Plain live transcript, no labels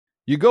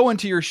You go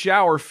into your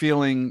shower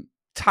feeling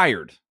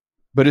tired,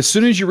 but as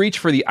soon as you reach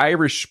for the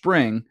Irish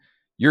Spring,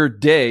 your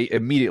day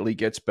immediately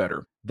gets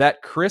better.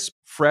 That crisp,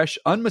 fresh,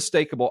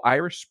 unmistakable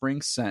Irish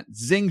Spring scent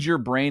zings your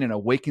brain and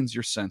awakens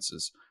your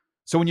senses.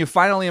 So when you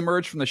finally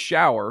emerge from the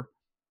shower,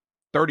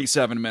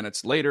 37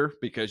 minutes later,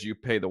 because you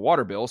pay the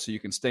water bill so you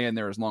can stay in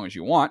there as long as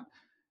you want,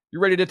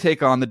 you're ready to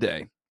take on the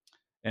day.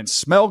 And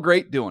smell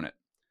great doing it.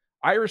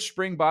 Irish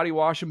Spring Body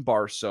Wash and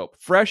Bar Soap.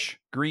 Fresh,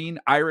 green,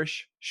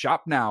 Irish.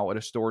 Shop now at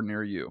a store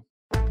near you.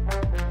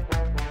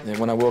 And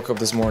when I woke up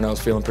this morning, I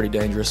was feeling pretty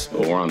dangerous.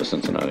 Well, we're on to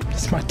Cincinnati.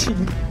 It's my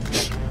team.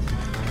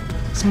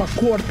 It's my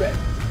quarterback.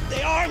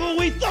 They are who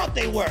we thought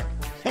they were,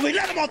 and we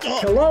let them off the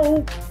hook.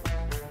 Hello?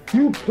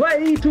 You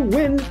play to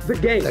win the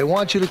game. They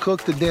want you to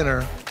cook the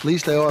dinner. At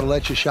least they ought to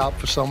let you shop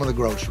for some of the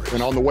groceries.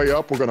 And on the way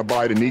up, we're going to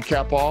buy the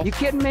kneecap off. You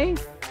kidding me?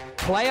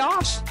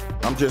 Playoffs?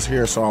 I'm just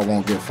here so I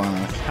won't get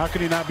fined. How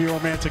can you not be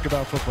romantic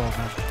about football,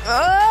 man?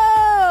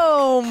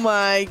 Oh,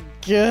 my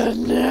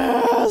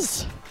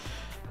goodness.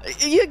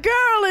 Your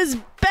girl is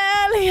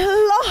barely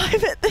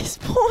alive at this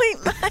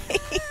point,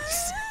 mate.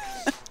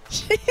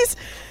 She's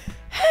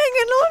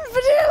hanging on for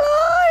dear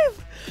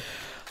life.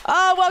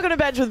 Welcome to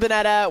Bench with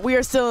Bonetta. We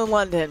are still in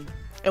London,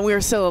 and we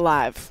are still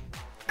alive.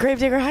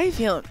 Gravedigger, how you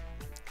feeling?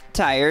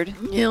 Tired.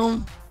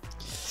 Yeah.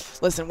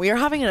 Listen, we are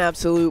having an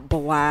absolute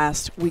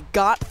blast. We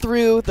got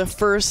through the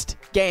first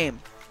game.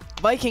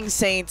 Vikings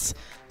Saints,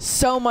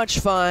 so much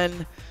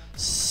fun.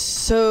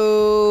 So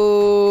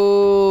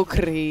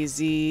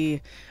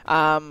crazy.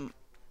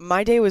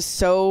 My day was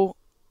so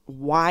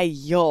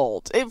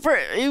wild.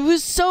 It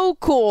was so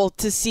cool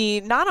to see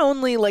not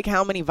only like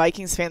how many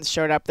Vikings fans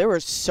showed up, there were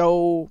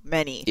so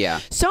many. Yeah.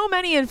 So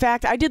many, in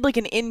fact. I did like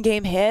an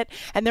in-game hit,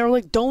 and they were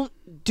like, don't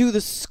do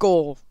the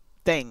skull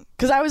thing.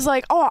 Because I was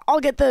like, oh, I'll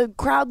get the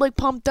crowd like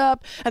pumped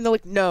up. And they're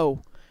like,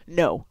 no.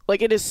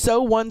 Like it is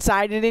so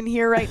one-sided in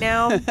here right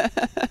now.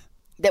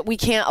 That we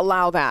can't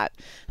allow that.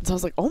 And so I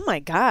was like, oh my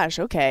gosh,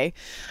 okay.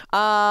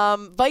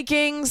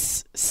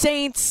 Vikings,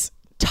 Saints,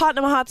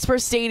 Tottenham Hotspur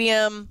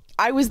Stadium.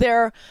 I was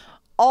there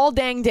all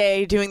dang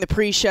day doing the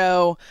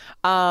pre-show.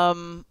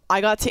 I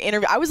got to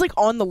interview. I was like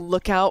on the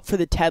lookout for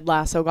the Ted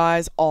Lasso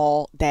guys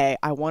all day.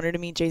 I wanted to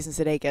meet Jason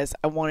Sudeikis.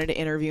 I wanted to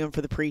interview him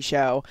for the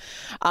pre-show.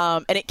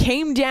 And it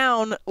came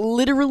down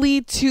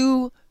literally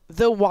to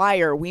the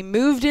wire. We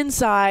moved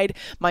inside.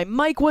 My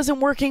mic wasn't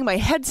working. My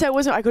headset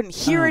wasn't. I couldn't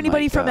hear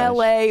anybody from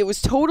LA. It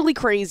was totally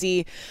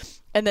crazy.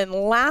 And then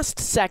last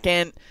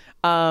second,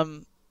 I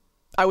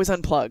was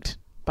unplugged.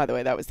 By the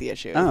way, that was the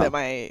issue. That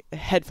my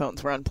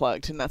headphones were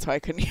unplugged, and that's why I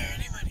couldn't hear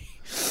anybody.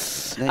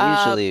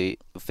 That usually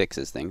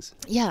fixes things.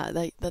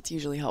 Yeah, that's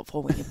usually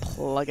helpful when you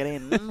plug it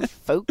in,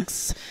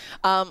 folks.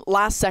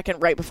 Last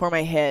second, right before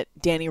my hit,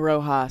 Danny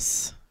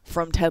Rojas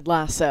from Ted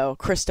Lasso,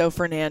 Cristo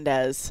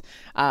Fernandez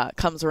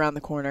comes around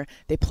the corner.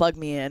 They plug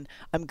me in.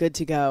 I'm good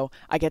to go.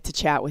 I get to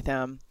chat with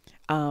them.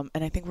 And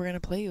I think we're going to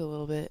play you a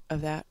little bit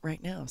of that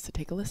right now, so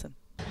take a listen.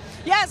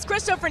 Yes,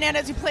 Cristo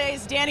Fernandez, who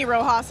plays Danny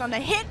Rojas on the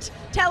hit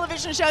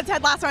television show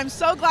Ted Lasso. I'm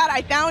so glad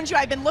I found you.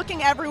 I've been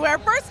looking everywhere.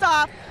 First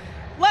off,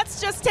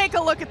 let's just take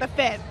a look at the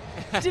fit.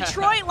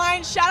 Detroit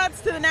Lions,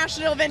 shout-outs to the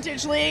National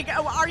Vintage League.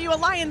 Are you a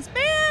Lions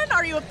fan?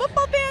 Are you a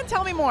football fan?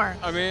 Tell me more.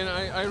 I mean,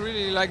 I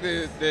really like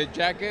the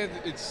jacket.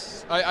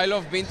 I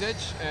love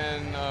vintage,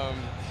 and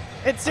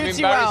it suits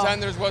you Barry well.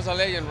 Sanders was a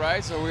legend,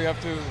 right? So we have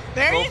to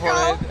there go you for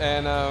go. it.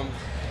 And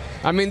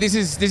I mean, this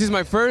is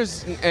my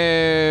first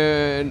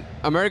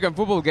American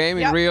football game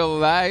in real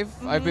life.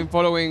 Mm-hmm. I've been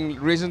following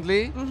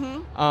recently,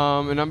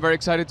 and I'm very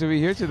excited to be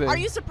here today. Are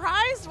you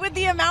surprised with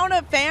the amount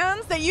of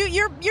fans that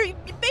you're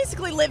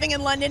basically living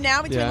in London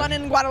now, between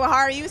London and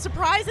Guadalajara? Are you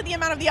surprised at the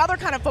amount of the other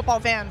kind of football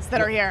fans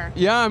that are here?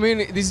 Yeah, I mean,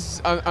 this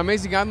is an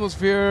amazing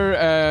atmosphere.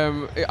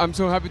 I'm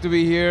so happy to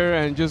be here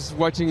and just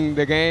watching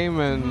the game,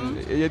 and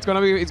it's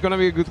gonna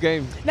be a good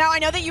game. Now, I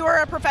know that you were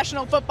a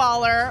professional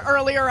footballer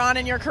earlier on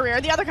in your career.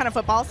 The other kind of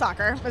football,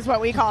 soccer is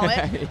what we call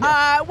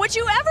it. Would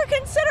you ever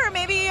consider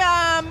maybe,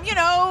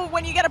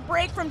 when you get a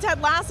break from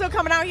Ted Lasso,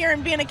 coming out here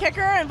and being a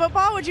kicker in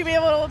football? Would you be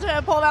able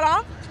to pull that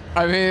off?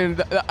 I mean,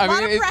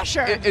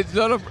 pressure. It's a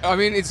lot of. I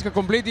mean, it's a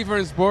completely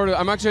different sport.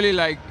 I'm actually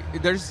like,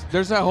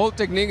 there's a whole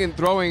technique in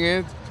throwing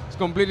it. It's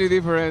completely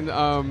different.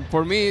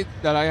 For me,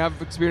 that I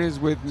have experience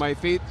with my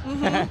feet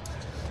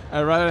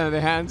rather than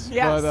the hands.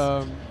 Yes.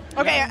 But,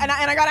 okay, and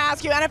I got to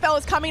ask you, NFL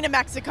is coming to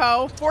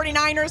Mexico.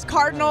 49ers,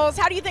 Cardinals.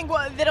 How do you think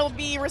that it'll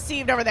be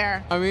received over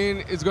there? I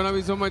mean, it's going to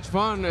be so much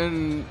fun.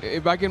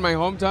 And back in my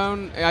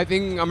hometown, I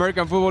think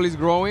American football is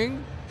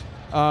growing.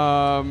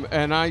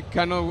 And I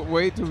cannot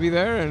wait to be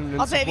there. And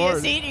I'll save you a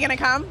seat. You going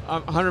to come?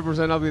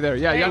 100% I'll be there.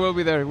 Yeah, we'll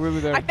be there. We'll be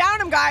there. I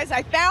found him, guys.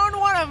 I found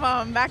one of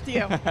them. Back to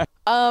you.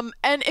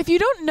 And if you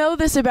don't know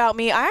this about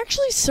me, I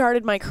actually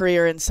started my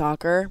career in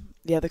soccer,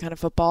 the other kind of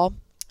football.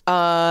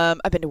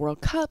 I've been to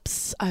World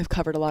Cups. I've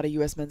covered a lot of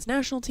U.S. men's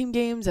national team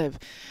games. I've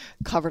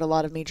covered a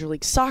lot of Major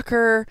League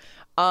Soccer.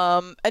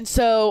 And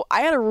so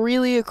I had a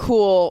really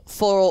cool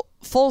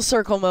full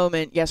circle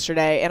moment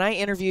yesterday, and I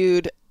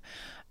interviewed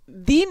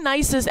the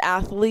nicest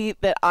athlete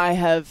that I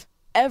have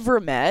ever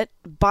met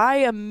by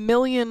a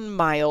million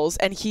miles,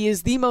 and he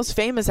is the most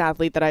famous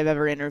athlete that I've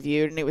ever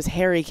interviewed, and it was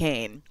Harry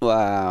Kane.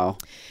 Wow.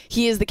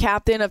 He is the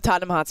captain of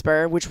Tottenham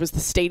Hotspur, which was the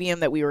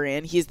stadium that we were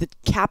in. He is the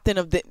captain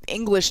of the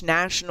English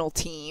national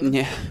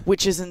team,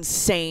 which is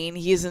insane.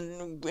 He is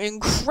an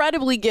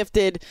incredibly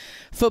gifted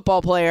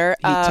football player.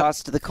 He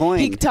tossed the coin.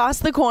 He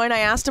tossed the coin. I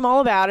asked him all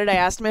about it. I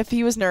asked him if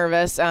he was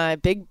nervous.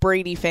 Big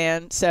Brady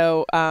fan.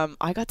 So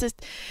I got to...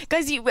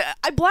 Guys,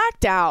 I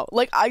blacked out.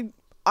 Like,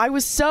 I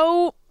was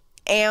so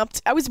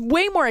amped. I was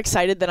way more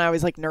excited than I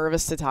was like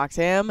nervous to talk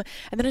to him.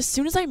 And then as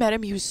soon as I met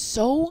him, he was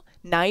so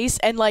nice.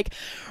 And like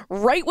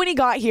right when he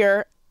got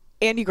here,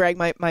 Andy Gregg,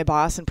 my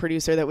boss and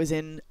producer that was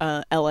in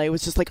LA,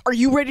 was just like, "Are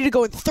you ready to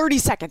go in 30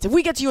 seconds? If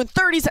we get to you in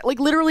 30 seconds," like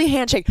literally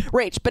handshake.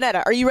 Rach,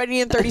 Bonetta, are you ready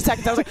in 30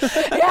 seconds? I was like,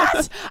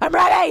 "Yes, I'm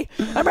ready.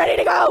 I'm ready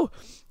to go."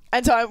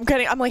 And so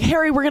I'm like,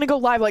 "Harry, we're going to go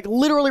live like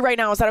literally right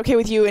now. Is that okay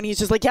with you?" And he's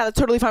just like, "Yeah, that's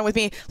totally fine with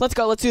me. Let's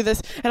go. Let's do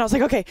this." And I was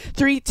like, "Okay,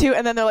 3, 2."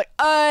 And then they're like,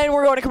 "And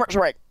we're going to commercial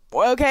break."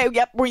 Okay,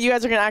 yep, you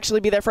guys are going to actually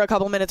be there for a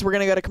couple minutes. We're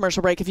going to go to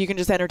commercial break. If you can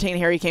just entertain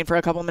Harry Kane for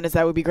a couple minutes,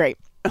 that would be great.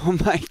 Oh,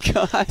 my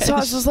God. So I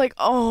was just like,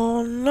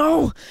 oh,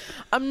 no.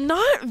 I'm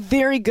not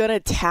very good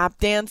at tap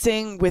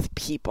dancing with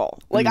people.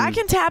 Like, I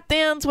can tap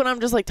dance when I'm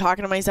just, like,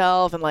 talking to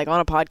myself and, like, on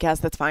a podcast.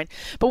 That's fine.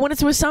 But when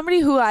it's with somebody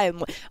who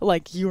I'm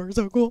like, "You are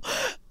so cool,"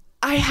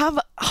 I have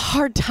a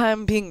hard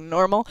time being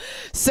normal.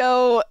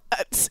 So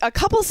a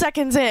couple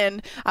seconds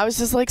in, I was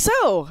just like,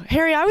 "So,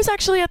 Harry, I was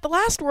actually at the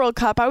last World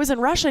Cup. I was in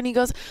Russia." And he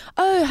goes,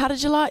 "Oh, how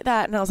did you like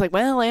that?" And I was like,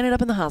 "Well, I ended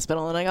up in the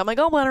hospital and I got my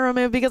gallbladder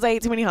removed because I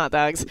ate too many hot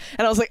dogs."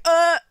 And I was like,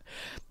 I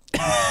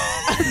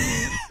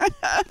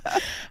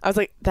was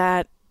like,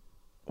 "That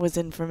was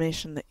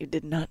information that you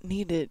did not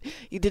need it.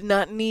 You did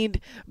not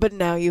need, but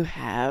now you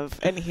have."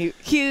 And he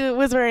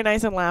was very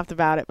nice and laughed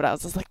about it, but I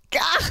was just like,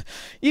 "Gah,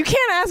 you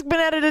can't ask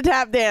Bonetta to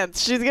tap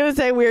dance. She's going to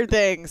say weird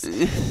things."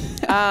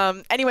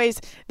 Anyways,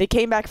 they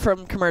came back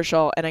from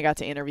commercial and I got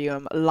to interview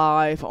him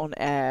live on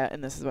air,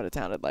 and this is what it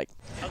sounded like.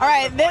 All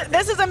right,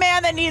 this is a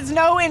man that needs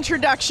no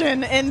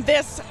introduction in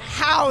this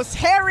house.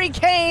 Harry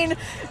Kane,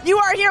 you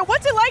are here.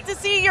 What's it like to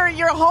see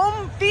your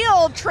home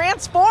field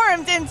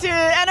transformed into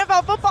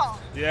NFL football?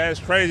 Yeah, it's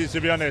crazy,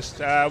 to be honest.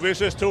 We were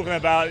just talking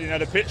about,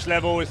 the pitch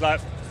level is like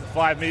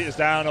 5 meters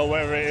down or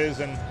whatever it is,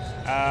 and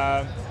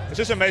it's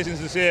just amazing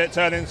to see it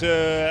turn into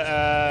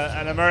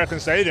an American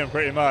stadium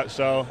pretty much.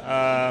 So,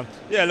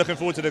 yeah, looking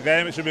forward to the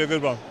game. It should be a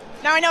good one.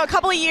 Now, I know a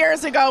couple of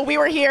years ago we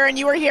were here and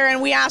you were here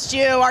and we asked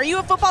you, "Are you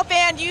a football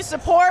fan? Do you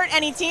support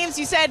any teams?"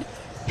 You said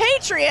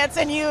Patriots,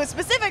 and you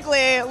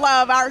specifically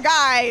love our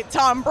guy,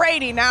 Tom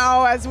Brady.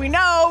 Now, as we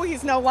know,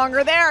 he's no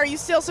longer there. Are you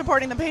still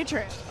supporting the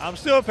Patriots? I'm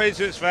still a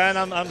Patriots fan.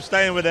 I'm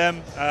staying with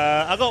them.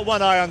 I got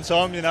one eye on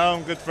Tom,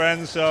 I'm good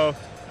friends, so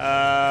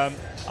I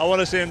want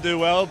to see him do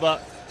well.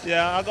 But,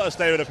 yeah, I've got to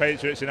stay with the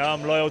Patriots.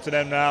 I'm loyal to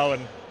them now,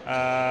 and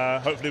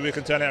hopefully we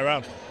can turn it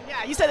around.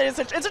 Yeah, you said that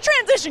it's a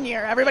transition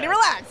year. Everybody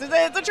relax.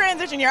 It's a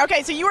transition year.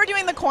 Okay, so you were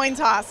doing the coin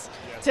toss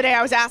today.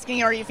 I was asking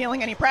you, are you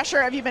feeling any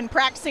pressure? Have you been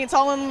practicing? It's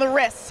all in the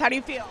wrists. How do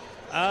you feel?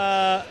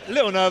 A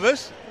little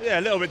nervous. Yeah,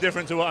 a little bit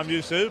different to what I'm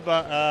used to.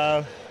 But,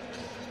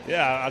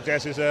 yeah, I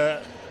guess it's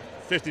a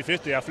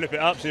 50-50. I flip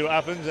it up, see what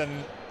happens, and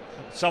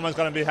someone's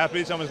going to be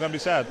happy, someone's going to be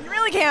sad. You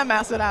really can't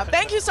mess it up.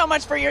 Thank you so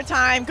much for your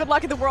time. Good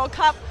luck at the World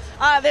Cup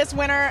this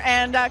winter.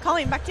 And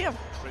Colleen, back to you.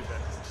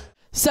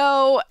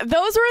 So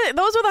those were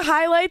the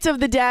highlights of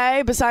the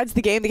day. Besides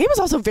the game was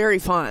also very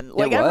fun.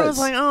 Like everyone's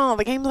like, "Oh,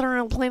 the games that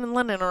are played in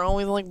London are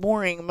always like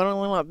boring." But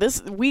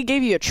we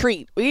gave you a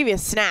treat. We gave you a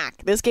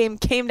snack. This game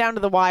came down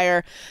to the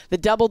wire. The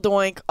double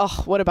doink.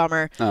 Oh, what a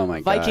bummer. Oh my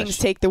gosh. Vikings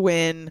take the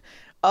win.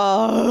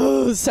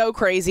 Oh, so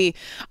crazy.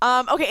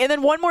 Okay, and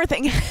then one more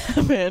thing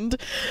happened.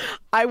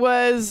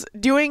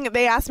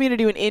 They asked me to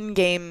do an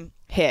in-game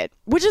hit,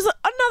 which is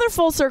another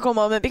full circle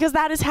moment, because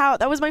that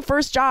was my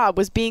first job,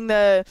 was being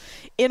the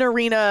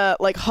in-arena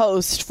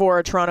host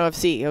for Toronto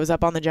FC. I was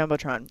up on the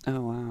Jumbotron. Oh,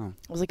 wow.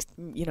 I was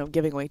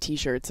giving away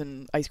t-shirts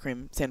and ice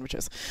cream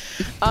sandwiches.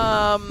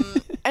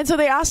 And so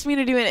they asked me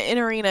to do an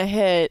in-arena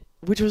hit,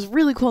 which was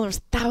really cool. There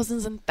was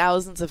thousands and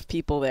thousands of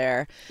people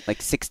there.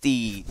 Like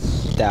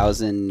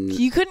 60,000.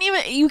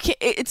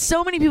 It's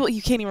so many people,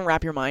 you can't even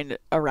wrap your mind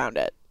around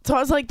it. So I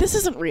was like, this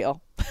isn't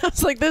real. I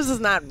was like, this is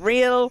not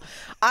real.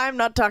 I'm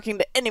not talking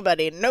to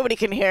anybody. Nobody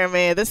can hear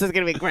me. This is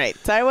going to be great.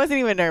 So I wasn't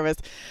even nervous.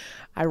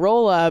 I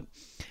roll up,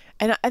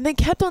 and they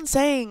kept on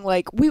saying,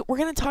 we're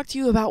going to talk to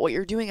you about what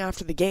you're doing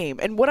after the game.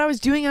 And what I was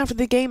doing after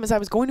the game is I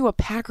was going to a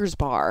Packers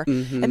bar,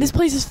 and this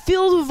place is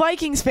filled with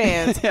Vikings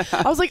fans. Yeah.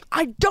 I was like,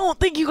 I don't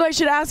think you guys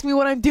should ask me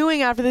what I'm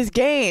doing after this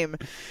game.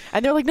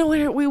 And they're like, no,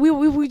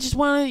 we just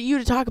wanted you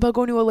to talk about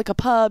going to a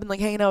pub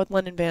and hanging out with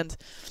London fans.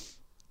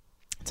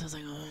 So I was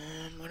like, oh,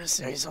 I'm going to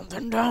say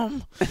something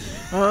dumb.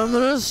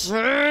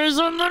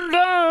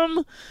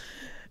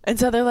 And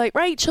so they're like,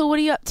 Rachel, what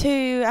are you up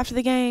to after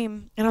the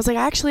game? And I was like,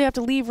 I actually have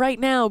to leave right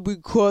now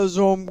because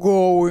I'm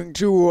going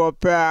to a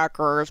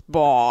Packers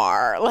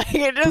bar. Like,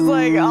 it just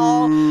like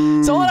all.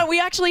 So hold on,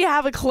 we actually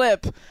have a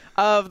clip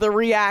of the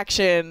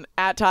reaction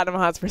at Tottenham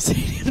Hotspur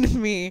Stadium to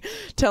me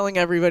telling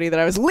everybody that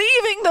I was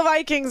leaving the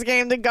Vikings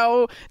game to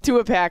go to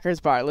a Packers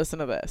bar. Listen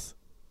to this.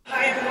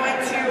 I am going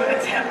to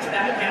attempt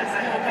that, yes.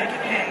 I hope I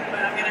can hang, but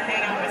I'm going to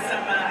hang out with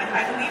some,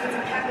 I believe it's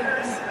a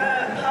Packers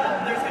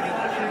pub. There's going to be a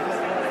lot of Packers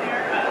fans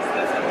there, so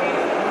that's going to be...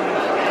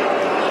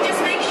 Well,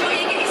 just make sure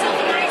you get yourself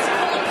a nice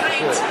cold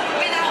pint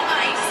without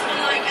ice,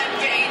 like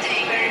MJD.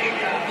 There you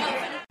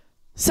go.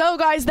 So,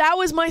 guys, that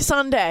was my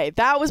Sunday.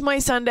 That was my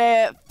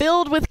Sunday,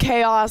 filled with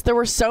chaos. There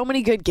were so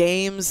many good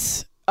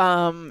games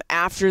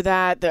after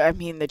that.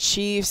 The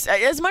Chiefs,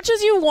 as much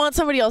as you want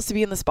somebody else to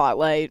be in the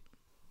spotlight,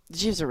 the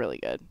Chiefs are really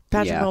good.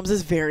 Patrick Mahomes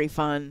is very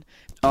fun.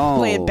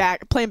 Playing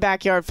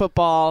backyard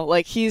football.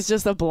 Like, he's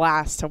just a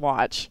blast to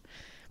watch.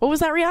 What was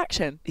that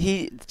reaction?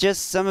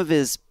 Some of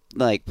his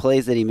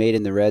plays that he made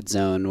in the red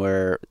zone,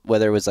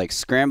 whether it was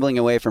scrambling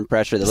away from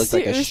pressure that looked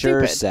like a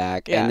sure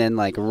sack, and then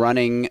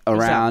running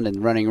around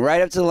and running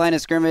right up to the line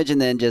of scrimmage,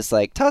 and then just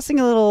tossing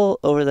a little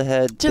over the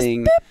head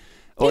thing. Beep.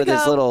 Or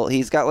this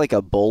he's got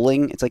a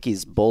bowling. It's like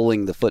he's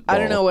bowling the football. I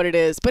don't know what it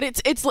is, but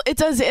it's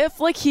as if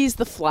he's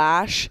the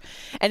Flash,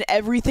 and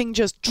everything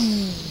just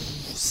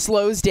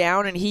slows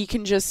down, and he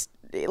can just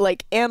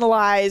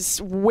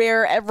analyze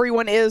where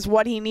everyone is,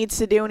 what he needs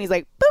to do, and he's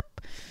like,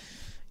 boop,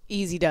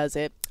 easy does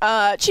it.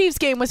 Chiefs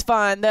game was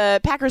fun.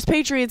 The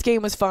Packers-Patriots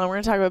game was fun. We're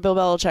gonna talk about Bill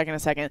Belichick in a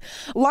second.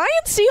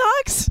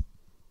 Lions-Seahawks.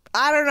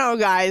 I don't know,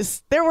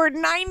 guys. There were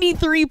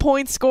 93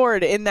 points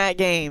scored in that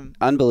game.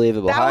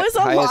 Unbelievable. That was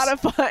a lot of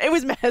fun. It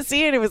was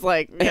messy, and it was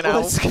it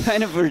was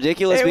kind of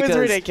ridiculous. It was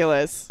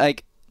ridiculous.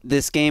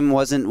 This game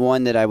wasn't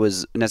one that I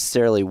was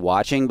necessarily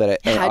watching, but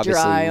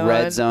obviously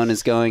red zone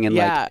is going, and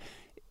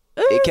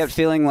it kept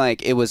feeling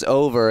like it was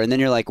over, and then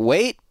you're like,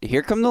 wait,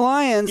 here come the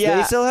Lions. Yeah.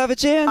 They still have a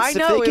chance. I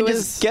know, if they can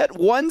just get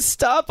one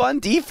stop on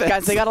defense.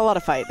 Guys, they got a lot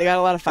of fight.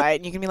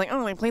 And you can be like,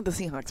 oh, I played the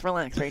Seahawks.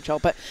 Relax, Rachel.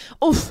 But,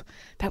 oof,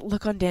 that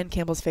look on Dan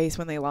Campbell's face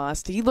when they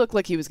lost. He looked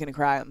like he was going to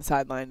cry on the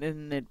sideline,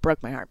 and it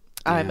broke my heart.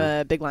 Yeah. I'm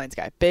a big Lions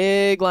guy.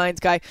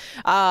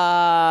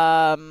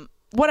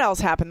 What else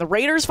happened? The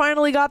Raiders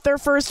finally got their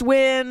first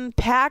win.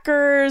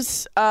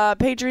 Packers,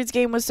 Patriots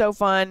game was so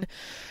fun.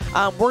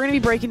 We're going to be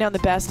breaking down the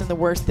best and the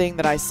worst thing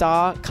that I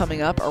saw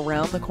coming up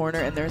around the corner,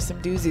 and there's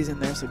some doozies in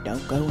there, so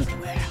don't go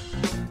anywhere.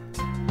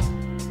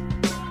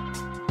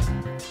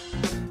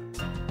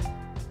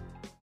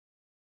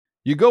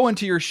 You go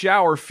into your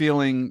shower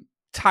feeling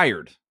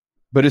tired,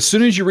 but as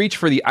soon as you reach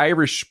for the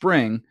Irish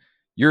Spring,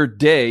 your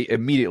day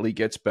immediately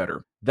gets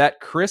better.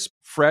 That crisp,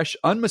 fresh,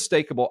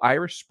 unmistakable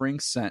Irish Spring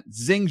scent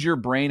zings your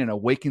brain and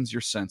awakens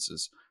your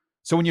senses.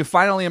 So when you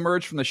finally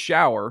emerge from the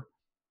shower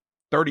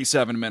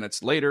 37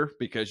 minutes later,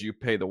 because you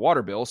pay the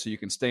water bill so you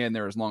can stay in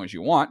there as long as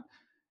you want,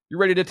 you're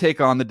ready to take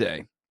on the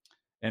day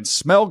and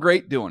smell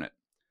great doing it.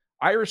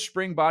 Irish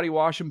Spring Body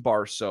Wash and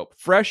Bar Soap.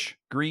 Fresh,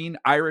 green,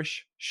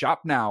 Irish.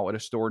 Shop now at a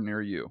store near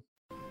you.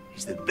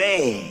 It's the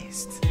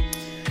best.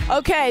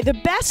 Okay, the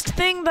best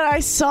thing that I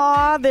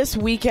saw this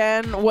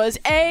weekend was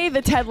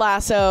the Ted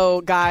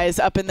Lasso guys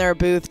up in their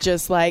booth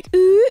just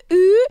ooh,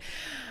 ooh.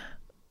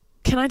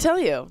 Can I tell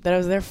you that I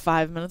was there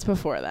 5 minutes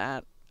before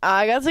that?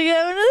 I got to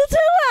get into the Ted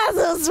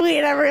Lasso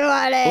suite,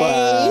 everybody.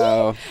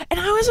 Wow. And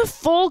I was a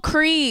full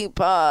creep.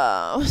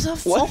 I was a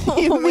full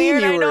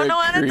weird. I don't know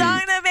how to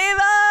talk to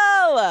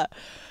people.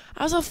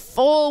 I was a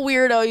full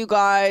weirdo, you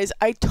guys.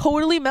 I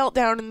totally melt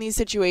down in these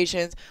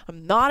situations.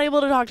 I'm not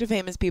able to talk to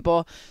famous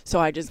people, so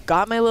I just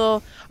got my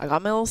little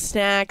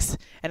snacks,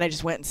 and I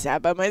just went and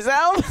sat by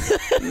myself.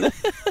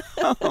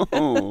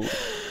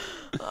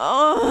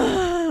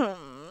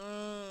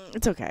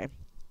 It's okay.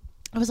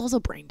 I was also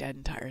brain dead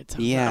and tired, so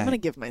I'm going to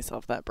give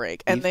myself that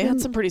break. And they had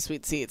some pretty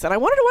sweet seats. And I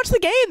wanted to watch the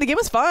game. The game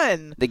was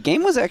fun. The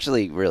game was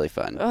actually really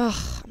fun. Ugh,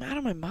 I'm out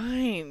of my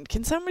mind.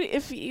 Can somebody,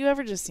 if you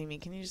ever just see me,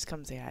 can you just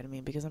come say hi to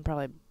me? Because I'm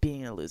probably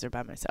being a loser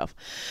by myself.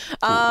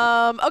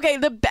 Okay,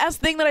 the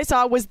best thing that I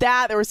saw was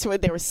that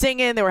they were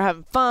singing. They were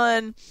having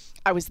fun.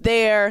 I was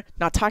there,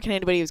 not talking to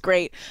anybody. It was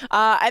great.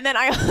 And then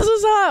I also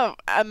saw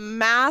a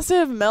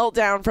massive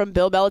meltdown from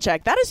Bill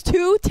Belichick. That is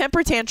 2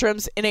 temper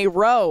tantrums in a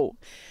row.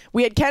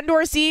 We had Ken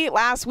Dorsey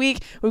last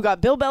week. We've got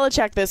Bill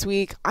Belichick this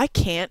week. I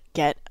can't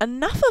get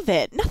enough of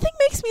it. Nothing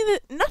makes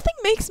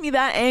me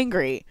that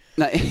angry.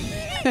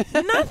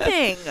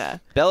 Nothing.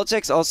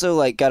 Belichick's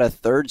also got a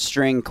third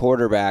string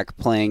quarterback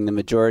playing the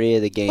majority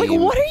of the game. What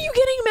are you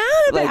getting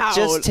mad about?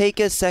 Just take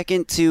a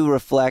second to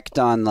reflect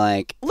on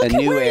a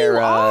new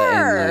era,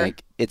 and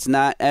it's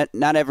not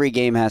every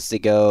game has to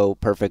go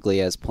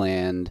perfectly as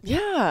planned.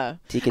 Yeah.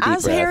 Take a deep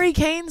breath. Harry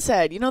Kane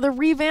said, they're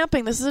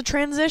revamping. This is a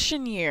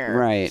transition year.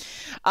 Right.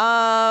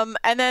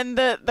 And then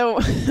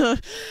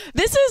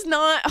this is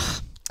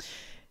not.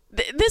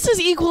 This is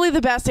equally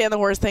the best and the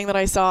worst thing that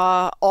I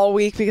saw all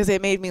week because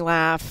it made me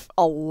laugh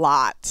a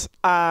lot.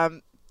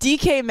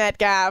 DK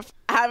Metcalf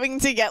having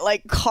to get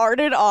like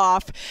carted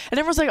off, and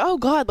everyone's like, "Oh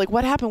God, like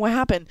what happened? What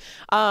happened?"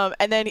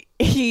 And then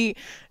he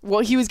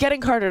was getting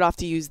carted off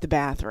to use the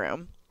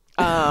bathroom.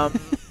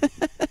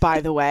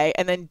 By the way,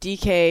 and then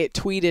DK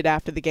tweeted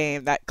after the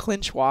game that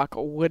clinch walk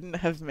wouldn't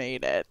have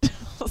made it.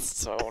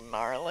 So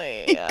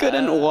gnarly. He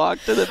couldn't walk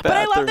to the bathroom. But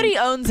I love that he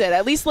owns it.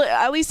 At least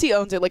he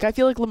owns it. Like I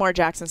feel like Lamar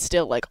Jackson's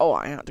still like, oh,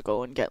 I have to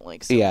go and get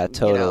like some, yeah,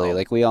 totally.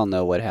 Like we all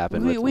know what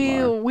happened with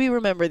Lamar. We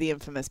remember the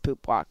infamous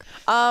poop walk.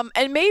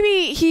 And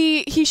maybe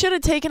he should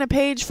have taken a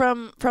page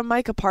from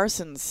Micah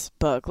Parsons'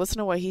 book. Listen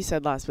to what he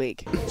said last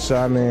week. So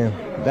I mean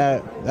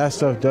that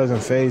stuff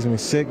doesn't faze me.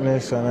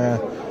 Sickness, I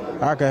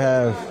mean, I could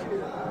have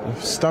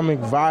stomach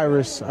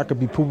virus. I could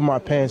be pooping my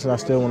pants and I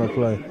still want to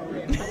play.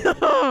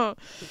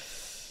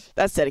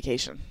 That's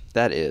dedication.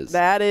 That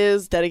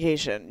is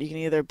dedication. You can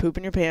either poop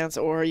in your pants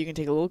or you can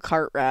take a little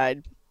cart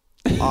ride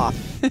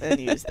off and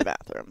use the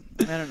bathroom.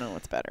 I don't know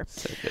what's better.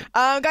 So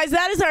guys,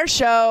 that is our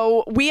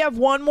show. We have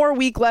one more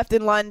week left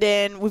in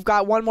London. We've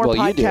got one more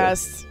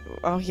podcast.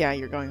 Oh, yeah,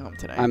 you're going home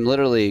tonight. I'm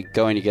literally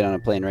going to get on a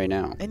plane right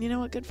now. And you know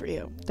what? Good for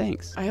you.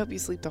 Thanks. I hope you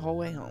sleep the whole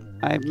way home.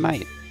 I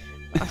might.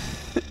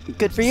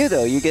 Good for you,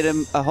 though. You get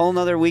a whole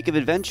nother week of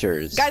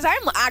adventures. Guys,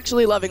 I'm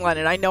actually loving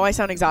London. I know I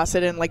sound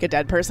exhausted and like a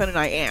dead person, and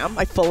I am.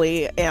 I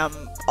fully am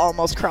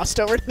almost crossed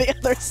over to the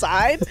other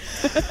side.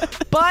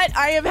 But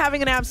I am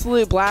having an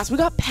absolute blast. We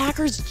got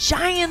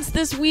Packers-Giants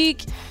this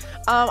week.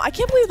 I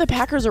can't believe the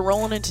Packers are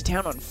rolling into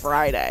town on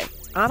Friday.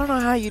 I don't know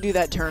how you do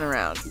that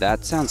turnaround.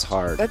 That sounds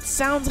hard.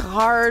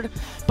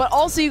 But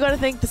also you got to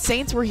think the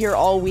Saints were here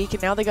all week,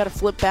 and now they got to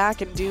flip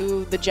back and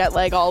do the jet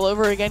lag all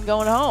over again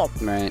going home.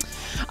 Right.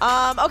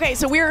 Okay,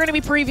 so we're going to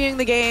be previewing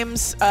the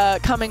games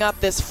coming up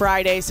this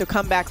Friday, so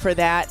come back for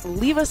that.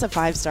 Leave us a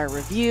 5-star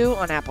review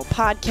on Apple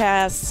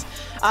Podcasts.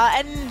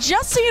 And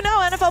just so you know,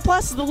 NFL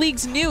Plus is the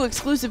league's new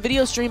exclusive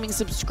video streaming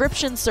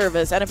subscription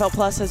service. NFL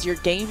Plus has your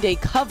game day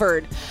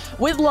covered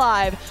with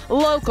live,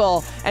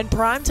 local, and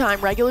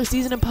primetime regular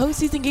season and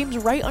postseason games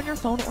right on your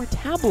phone or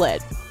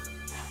tablet.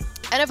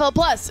 NFL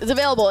Plus is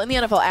available in the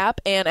NFL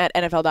app and at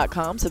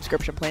NFL.com.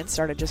 Subscription plans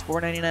start at just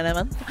 $4.99 a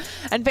month.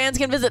 And fans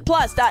can visit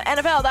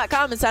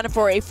plus.nfl.com and sign up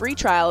for a free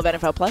trial of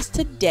NFL Plus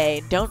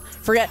today. Don't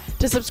forget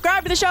to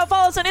subscribe to the show.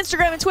 Follow us on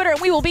Instagram and Twitter, and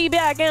we will be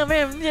back. Ted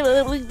Lasso,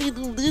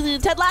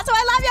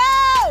 I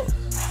love you!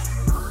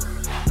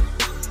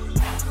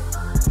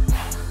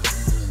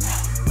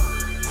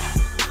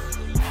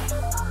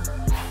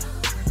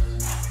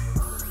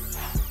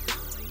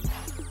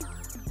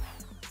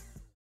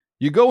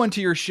 You go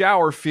into your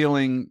shower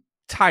feeling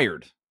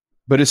tired,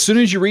 but as soon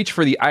as you reach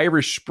for the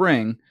Irish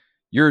Spring,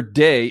 your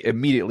day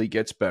immediately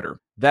gets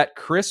better. That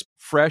crisp,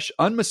 fresh,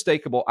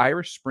 unmistakable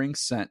Irish Spring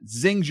scent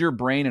zings your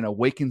brain and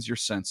awakens your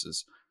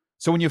senses.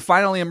 So when you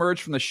finally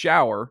emerge from the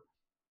shower,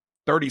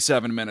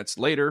 37 minutes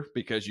later,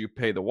 because you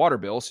pay the water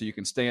bill so you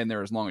can stay in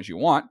there as long as you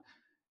want,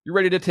 you're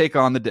ready to take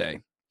on the day.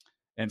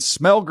 And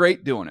smell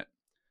great doing it.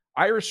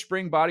 Irish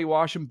Spring Body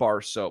Wash and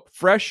Bar Soap.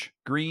 Fresh,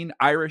 green,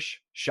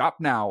 Irish. Shop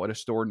now at a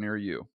store near you.